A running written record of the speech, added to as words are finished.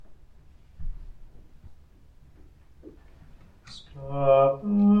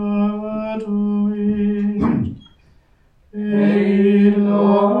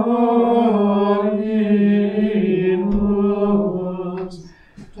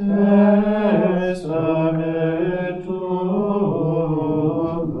Testamento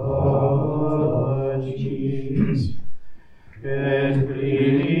Pagis, et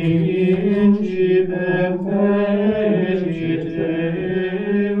plini incipem fecit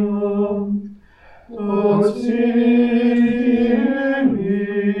Deum, tot simili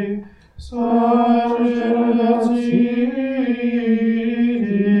sacerdat dignitas,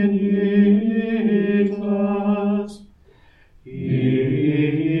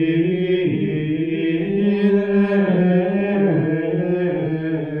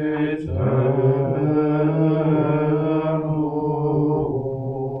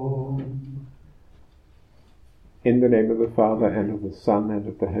 In the name of the Father, and of the Son, and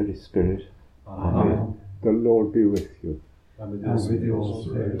of the Holy Spirit. Amen. The Lord be with you. And with your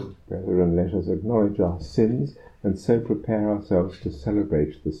spirit. Brethren, let us acknowledge our sins, and so prepare ourselves to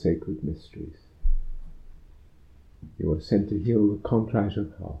celebrate the sacred mysteries. You were sent to heal the contrite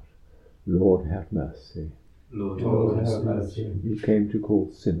of heart. Lord, have mercy. Lord, have mercy. You came to call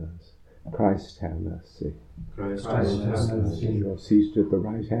sinners. Christ, have mercy. Christ, have mercy. You are seated at the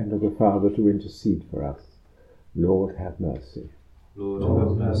right hand of the Father to intercede for us. Lord, have mercy. Lord,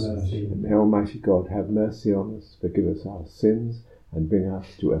 have mercy. And may Almighty God have mercy on us, forgive us our sins, and bring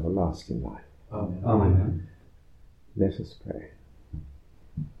us to everlasting life. Amen. Amen. Let us pray.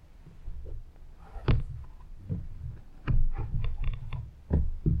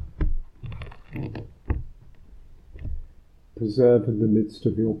 Preserve in the midst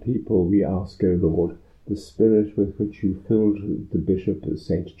of your people, we ask, O Lord, the spirit with which you filled the Bishop of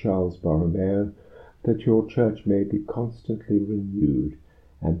St. Charles Borromeo, that your church may be constantly renewed,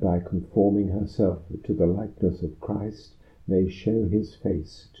 and by conforming herself to the likeness of Christ, may show his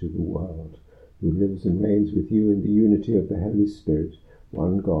face to the world, who lives and reigns with you in the unity of the Holy Spirit,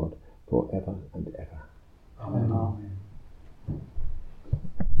 one God, for ever and ever. Amen. Amen.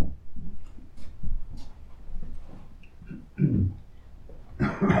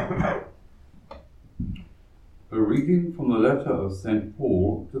 A reading from the letter of St.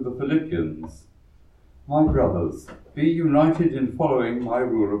 Paul to the Philippians. My brothers, be united in following my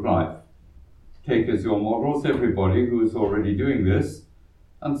rule of life. Take as your models everybody who is already doing this,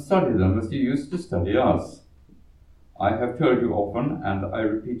 and study them as you used to study us. I have told you often, and I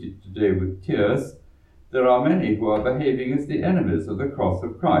repeat it today with tears, there are many who are behaving as the enemies of the cross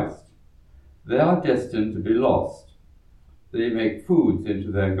of Christ. They are destined to be lost. They make foods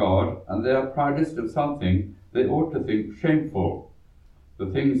into their God, and they are proudest of something they ought to think shameful. The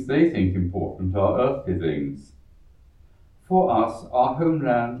things they think important are earthly things. For us, our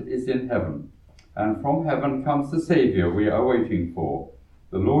homeland is in heaven, and from heaven comes the Saviour we are waiting for,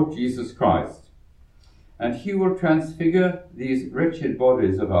 the Lord Jesus Christ. And he will transfigure these wretched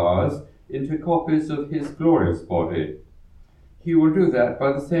bodies of ours into copies of his glorious body. He will do that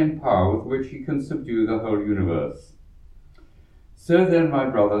by the same power with which he can subdue the whole universe. So then, my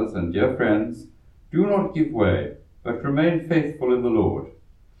brothers and dear friends, do not give way, but remain faithful in the Lord.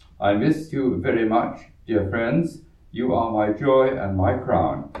 I miss you very much, dear friends. You are my joy and my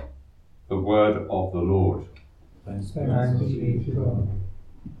crown. The word of the Lord. Thanks be to God.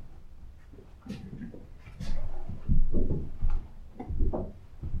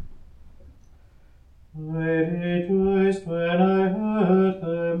 I rejoiced when I heard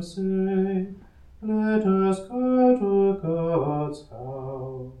them say, let us go to God's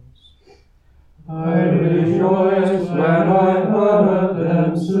house. I rejoiced when I heard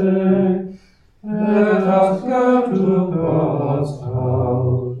them say, let us go to God's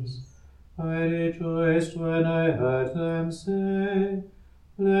house. I rejoiced when I heard them say,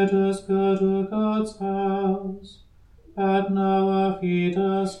 let us go to God's house. And now our feet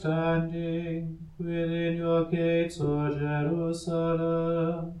are standing within your gates, O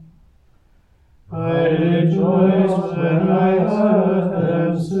Jerusalem. I rejoiced when I heard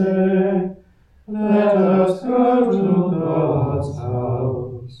them say, let us go to God's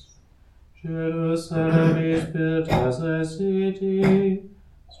house. Jerusalem is built as a city,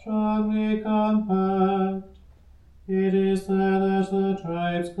 strongly compact. It is there that the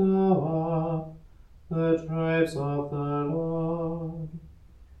tribes go up, the tribes of the Lord.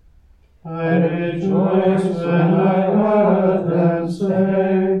 I rejoiced when I heard them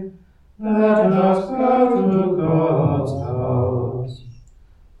say, let us go to God's house.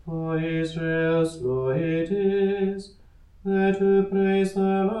 For Israel's law it is, there to praise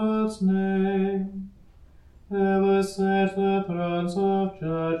the Lord's name. There were set the thrones of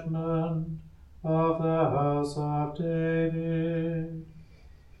judgment of the house of David.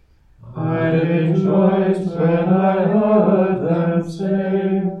 I rejoiced when I heard them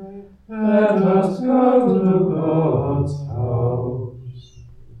say, let us go to God's house.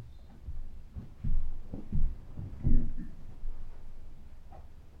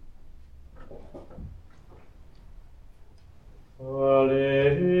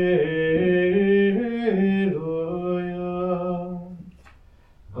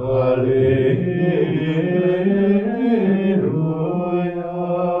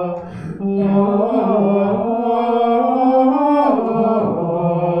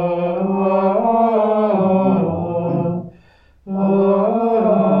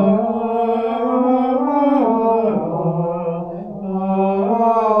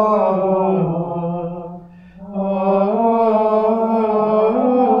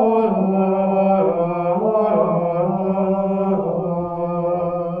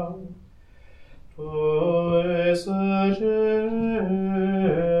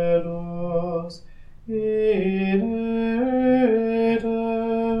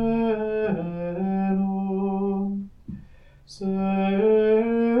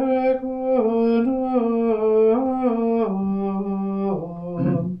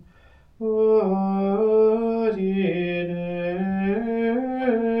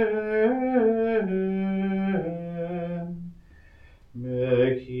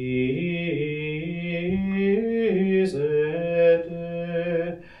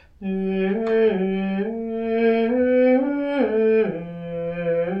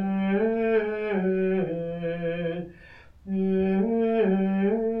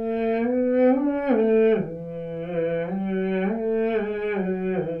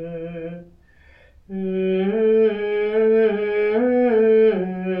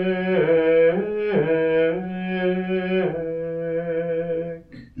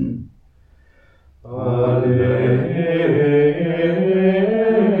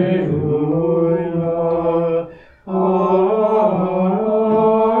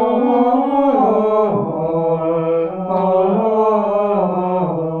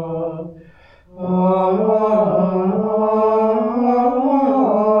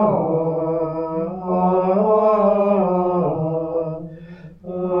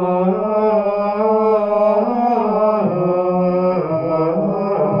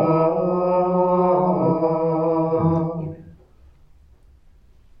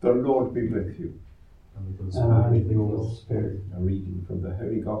 The Lord be with you. And with your spirit. A reading from the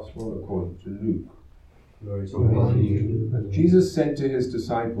Holy Gospel according to Luke. Glory to you. Jesus said to his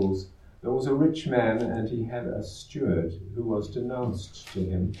disciples, "There was a rich man, and he had a steward who was denounced to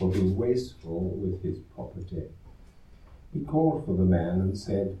him for being wasteful with his property. He called for the man and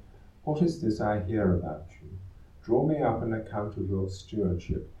said, 'What is this I hear about you? Draw me up an account of your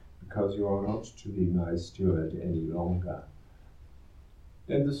stewardship, because you are not to be my steward any longer.'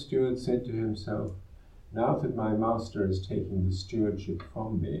 Then the steward said to himself, 'Now that my master is taking the stewardship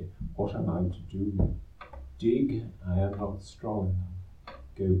from me, what am I to do? Dig, I am not strong enough.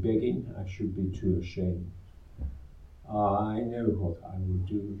 Go begging, I should be too ashamed. I know what I will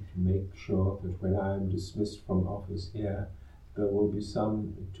do to make sure that when I am dismissed from office here, there will be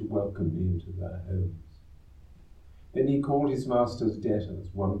some to welcome me into their homes.' Then he called his master's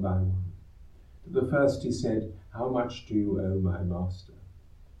debtors one by one. To the first he said, 'How much do you owe my master?'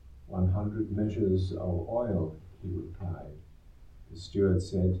 100 measures of oil,' he replied. The steward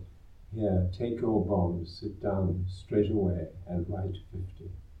said, 'Here, take your bond, sit down straight away and write 50.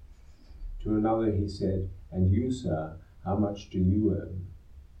 To another he said, 'And you, sir, how much do you owe?'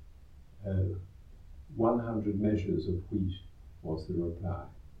 'Oh, 100 measures of wheat,' was the reply.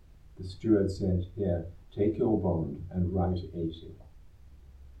 The steward said, 'Here, take your bond and write 80.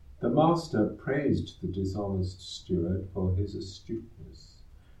 The master praised the dishonest steward for his astuteness.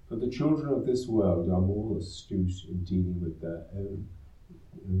 For the children of this world are more astute in dealing with their own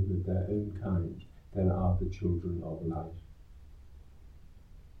kind than are the children of light.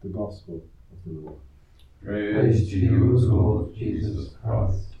 The Gospel of the Lord. Praise to you, Lord Jesus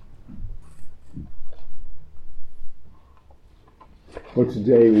Christ. Well,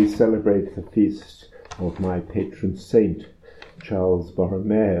 today we celebrate the feast of my patron saint, Charles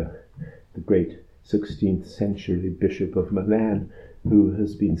Borromeo, the great 16th century Bishop of Milan, who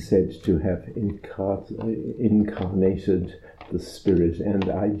has been said to have incarnated the spirit and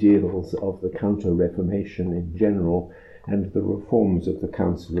ideals of the Counter-Reformation in general, and the reforms of the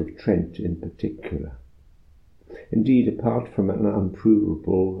Council of Trent in particular. Indeed, apart from an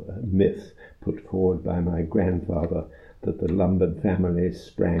unprovable myth put forward by my grandfather that the Lombard family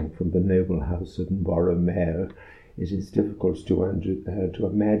sprang from the noble house of Borromeo, it is difficult to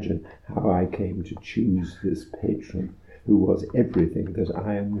imagine how I came to choose this patron, who was everything that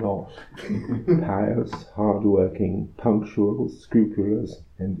I am not: pious, hard-working, punctual, scrupulous,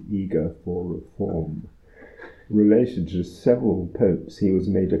 and eager for reform. Related to several popes, he was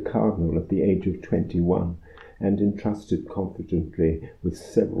made a cardinal at the age of 21 and entrusted confidently with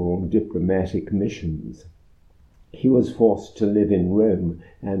several diplomatic missions. He was forced to live in Rome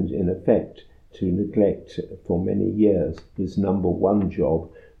and, in effect, to neglect for many years his number one job,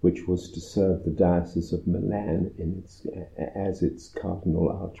 which was to serve the Diocese of Milan as its Cardinal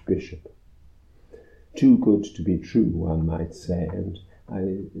Archbishop. Too good to be true, one might say, and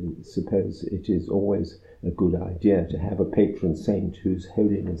I suppose it is always a good idea to have a patron saint whose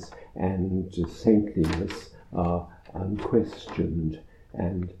holiness and saintliness are unquestioned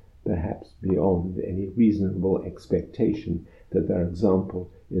and perhaps beyond any reasonable expectation, that their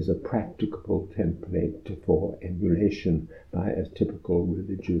example is a practicable template for emulation by a typical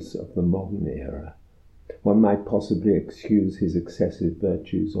religious of the modern era. One might possibly excuse his excessive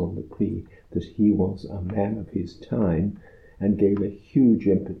virtues on the plea that he was a man of his time and gave a huge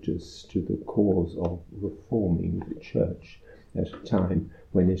impetus to the cause of reforming the Church at a time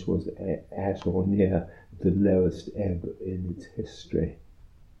when it was at or near the lowest ebb in its history.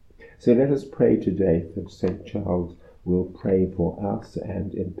 So let us pray today that St. Charles will pray for us,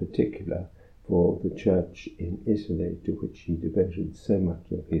 and in particular for the Church in Italy, to which he devoted so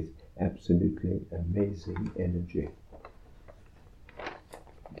much of his absolutely amazing energy.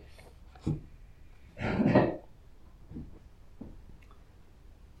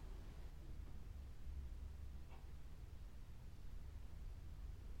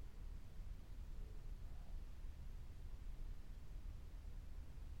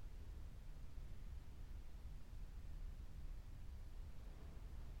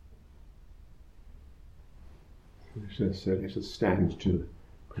 So let us stand to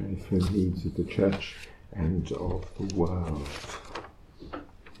pray for the needs of the Church and of the world.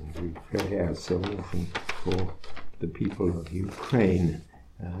 And we pray, as so often, for the people of Ukraine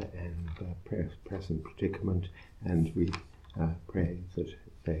and their present predicament, and we pray that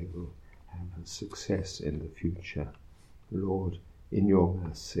they will have a success in the future. Lord, in your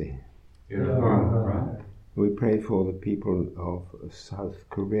mercy. We pray for the people of South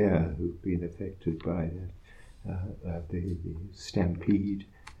Korea who've been affected by the stampede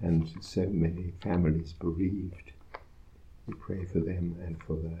and so many families bereaved. We pray for them and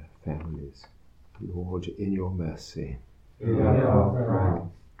for their families. Lord, in your mercy.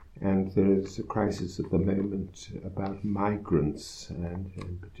 And there is a crisis at the moment about migrants, and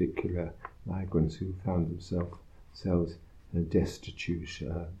in particular migrants who found themselves destitute,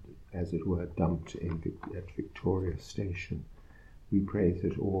 as it were, dumped at Victoria Station. We pray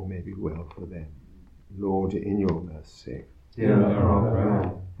that all may be well for them. Lord, in your mercy.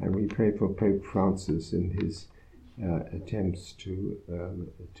 And we pray for Pope Francis in his attempts to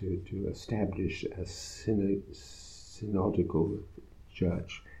establish a synodical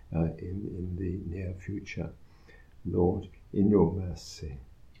church in the near future. Lord, in your mercy.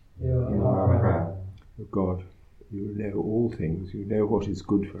 God, you know all things. You know what is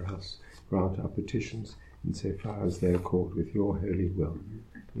good for us. Grant our petitions in so far as they accord with your holy will.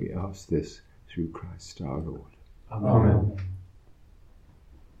 We ask this through Christ our Lord. Amen.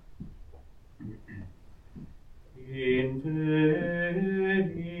 In Dei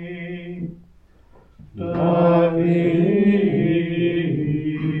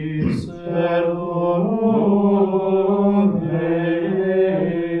Davis erum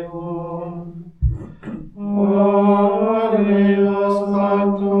meum, Alleluia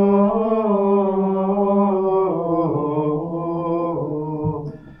Sancto,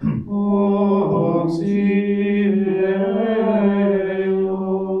 Auxilium,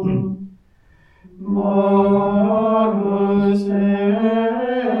 Manus Ei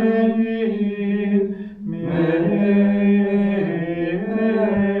mea,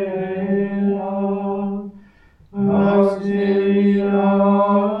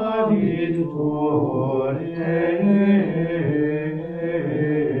 auxiliavitur Dei,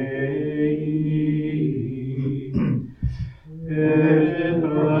 et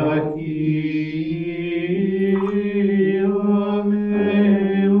brachium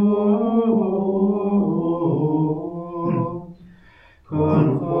meum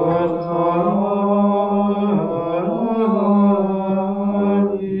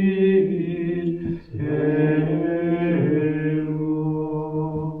confortavit celum.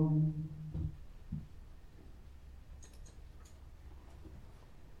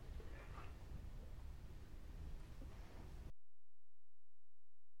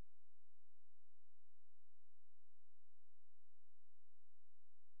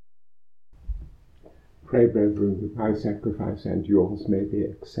 Pray, brethren, that my sacrifice and yours may be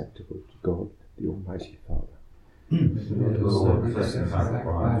acceptable to God, the Almighty Father. Lord,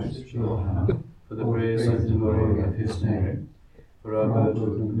 sacrifice your hand For the praise and glory of his name, for our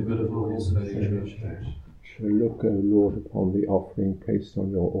good and the good of all his holy church. So look, O Lord, upon the offering placed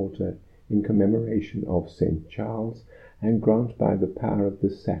on your altar in commemoration of St. Charles, and grant by the power of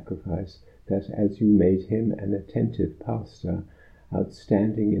this sacrifice that, as you made him an attentive pastor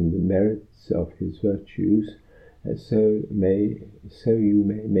outstanding in the merits of his virtues, so you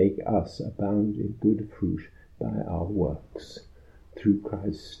may make us abound in good fruit by our works. Through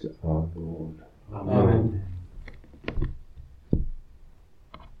Christ our Lord. Amen.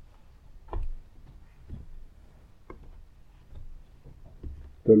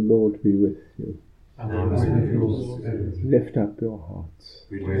 The Lord be with you. And with your spirit. Lift up your hearts.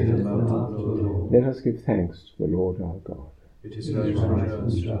 We wait upon the Lord. Let us give thanks to the Lord our God. It is right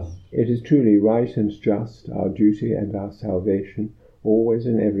and just. It is truly right and just, our duty and our salvation, always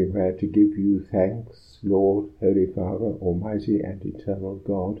and everywhere to give you thanks, Lord, Holy Father, Almighty and eternal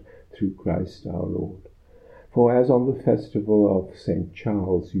God, through Christ our Lord. For as on the festival of St.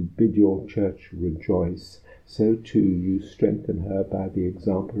 Charles you bid your church rejoice, so too you strengthen her by the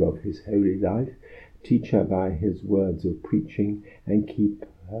example of his holy life, teach her by his words of preaching, and keep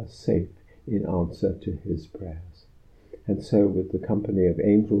her safe in answer to his prayers. And so with the company of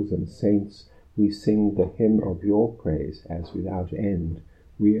angels and saints we sing the hymn of your praise, as without end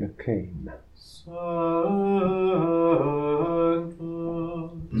we acclaim. Sanctus,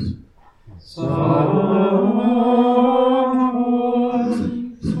 Sanctus,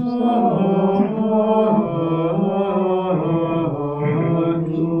 Sanctus,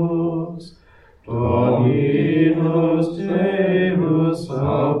 Dominus Deus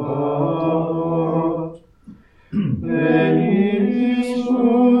Sabaoth, Veni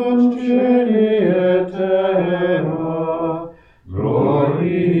sunt celi et terra,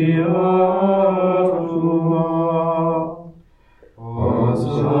 gloria tua.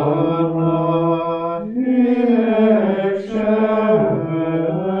 Hosanna in excelsis.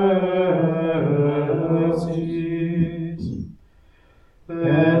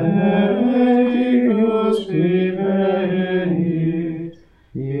 Benedictus qui venit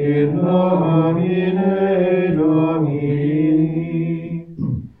in nomine Domini.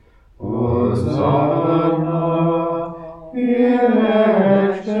 Hosanna in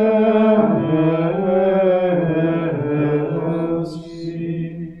excelsis.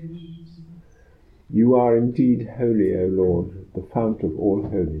 You are indeed holy, O Lord, the fount of all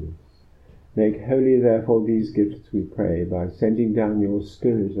holiness. Make holy, therefore, these gifts, we pray, by sending down your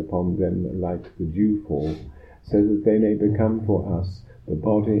Spirit upon them like the dewfall, so that they may become for us the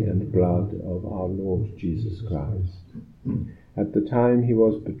body and blood of our Lord Jesus Christ. At the time he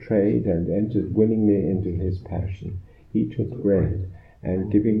was betrayed and entered willingly into his passion, he took bread,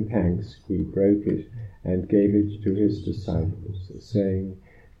 and giving thanks, he broke it and gave it to his disciples, saying,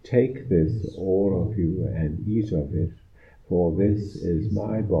 "Take this, all of you, and eat of it, for this is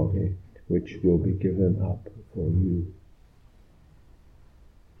my body, which will be given up for you."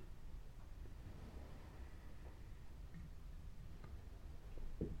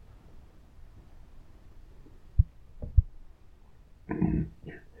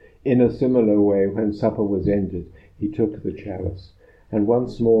 In a similar way, when supper was ended, he took the chalice, and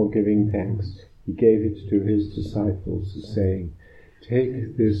once more giving thanks, he gave it to his disciples, saying,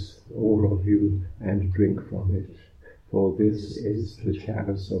 "Take this, all of you, and drink from it, for this is the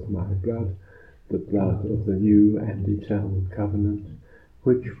chalice of my blood, the blood of the new and eternal covenant,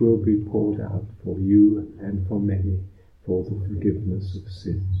 which will be poured out for you and for many for the forgiveness of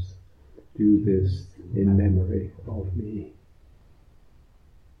sins. Do this in memory of me."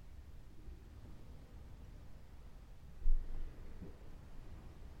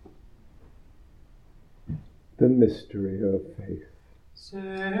 The mystery of faith.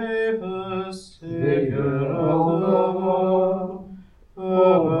 Save us, Saviour of the world,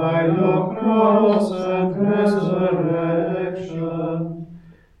 for by your cross and resurrection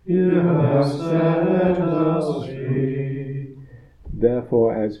you have set us free.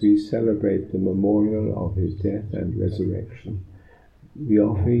 Therefore, as we celebrate the memorial of his death and resurrection, we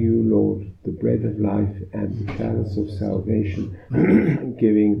offer you, Lord, the bread of life and the chalice of salvation,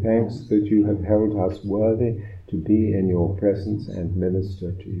 giving thanks that you have held us worthy to be in your presence and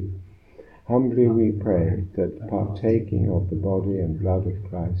minister to you. Humbly we pray that, partaking of the body and blood of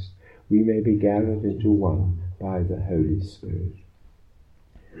Christ, we may be gathered into one by the Holy Spirit.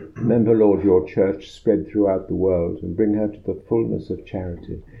 Remember, Lord, your church spread throughout the world, and bring her to the fullness of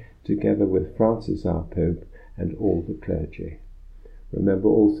charity, together with Francis our Pope and all the clergy. Remember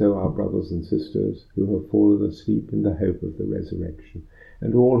also our brothers and sisters who have fallen asleep in the hope of the resurrection,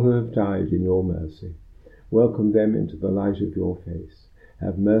 and all who have died in your mercy. Welcome them into the light of your face.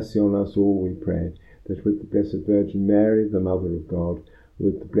 Have mercy on us all, we pray, that with the Blessed Virgin Mary, the Mother of God,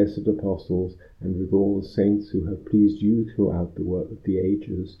 with the blessed apostles, and with all the saints who have pleased you throughout the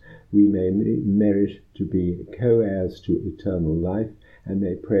ages, we may merit to be co-heirs to eternal life, and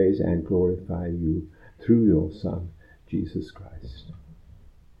may praise and glorify you through your Son, Jesus Christ.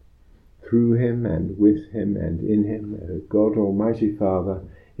 Through him and with him and in him, God Almighty Father,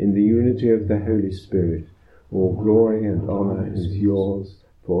 in the unity of the Holy Spirit, all glory and honour is yours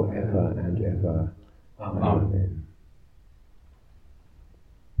for ever and ever. Amen.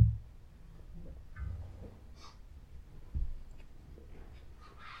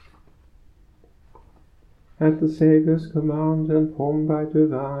 At the Saviour's command and formed by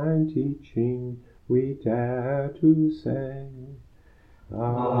divine teaching, we dare to say,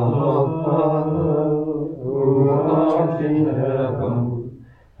 Our Father, who art in heaven,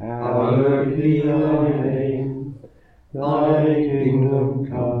 hallowed be thy name. Thy kingdom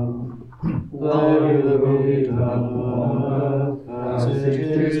come, thy will be done on earth as it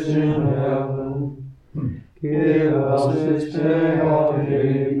is in heaven. Give us this day our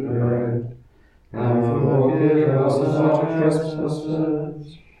daily bread, and forgive us our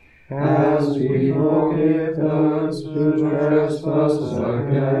trespasses, as we forgive those who trespass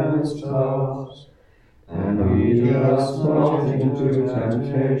against us. And lead us not into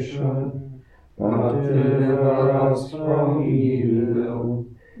temptation, but deliver us from evil.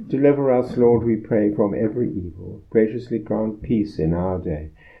 Deliver us, Lord, we pray, from every evil. Graciously grant peace in our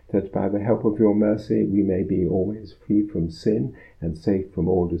day, that by the help of your mercy we may be always free from sin and safe from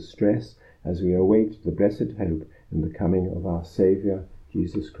all distress, as we await the blessed hope and the coming of our Saviour,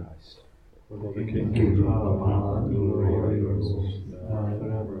 Jesus Christ.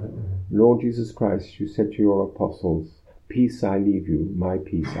 Lord Jesus Christ, you said to your apostles, "Peace I leave you, my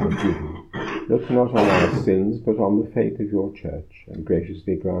peace I give you." Look not on our sins, but on the faith of your church, and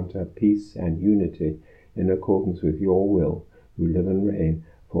graciously grant her peace and unity in accordance with your will, who live and reign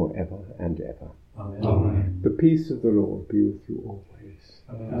for ever and ever. Amen. The peace of the Lord be with you always.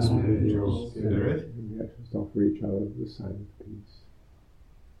 And with your spirit. And let us offer each other the sign of peace.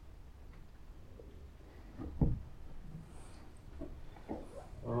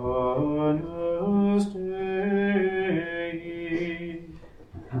 Agnus Dei,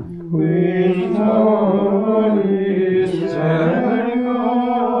 quid nobis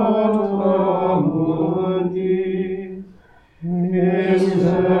peccata mundi, miserere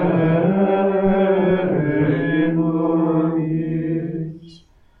nobis.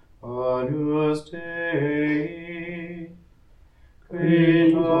 Agnus Dei, quid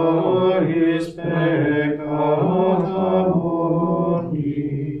nobis peccata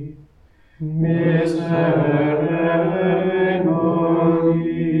mundi, miserere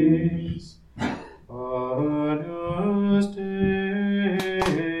nobis. Agnus Dei,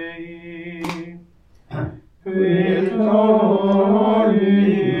 quid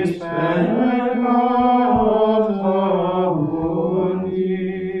nobis peccata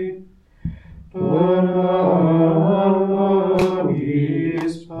mundi, dona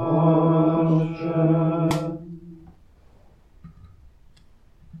nobis pacem.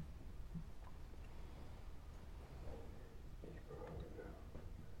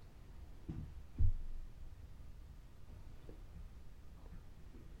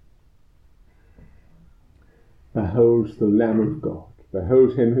 Behold the Lamb of God.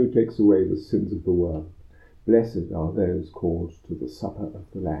 Behold him who takes away the sins of the world. Blessed are those called to the supper of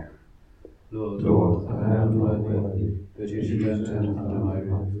the Lamb. Lord, I am not worthy that you should enter under my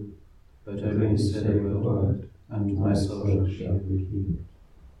roof, but only say a word, and my soul shall be healed.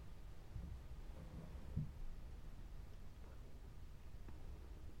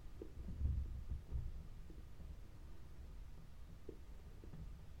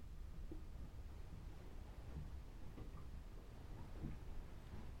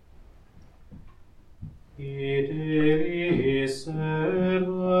 Ite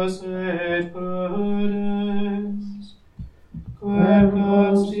servus et prudens, quem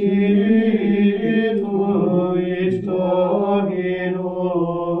constituit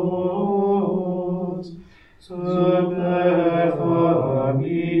Dominus, super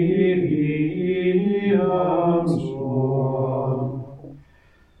familiam suam,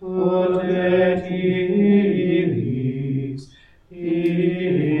 ut et illis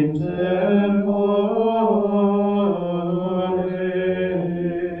in tempore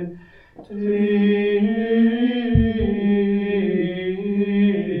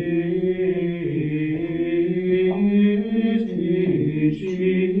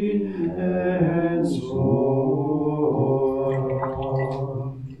tritici et sora.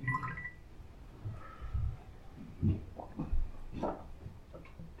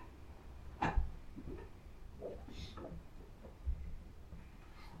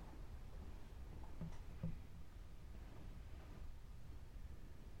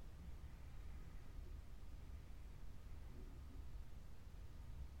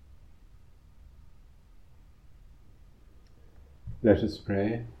 Let us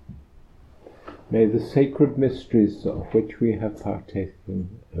pray. May the sacred mysteries of which we have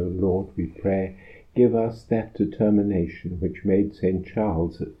partaken, O Lord, we pray, give us that determination which made St.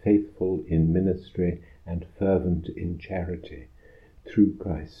 Charles faithful in ministry and fervent in charity, through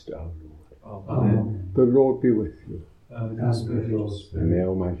Christ our Lord. Amen. The Lord be with you. And with your And spirit. may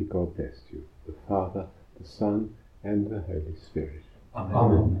Almighty God bless you, the Father, the Son, and the Holy Spirit.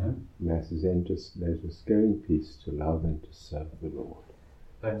 Amen. Mass is ended. Let us go in peace to love and to serve the Lord.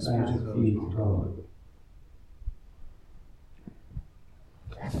 Thanks be to God. God.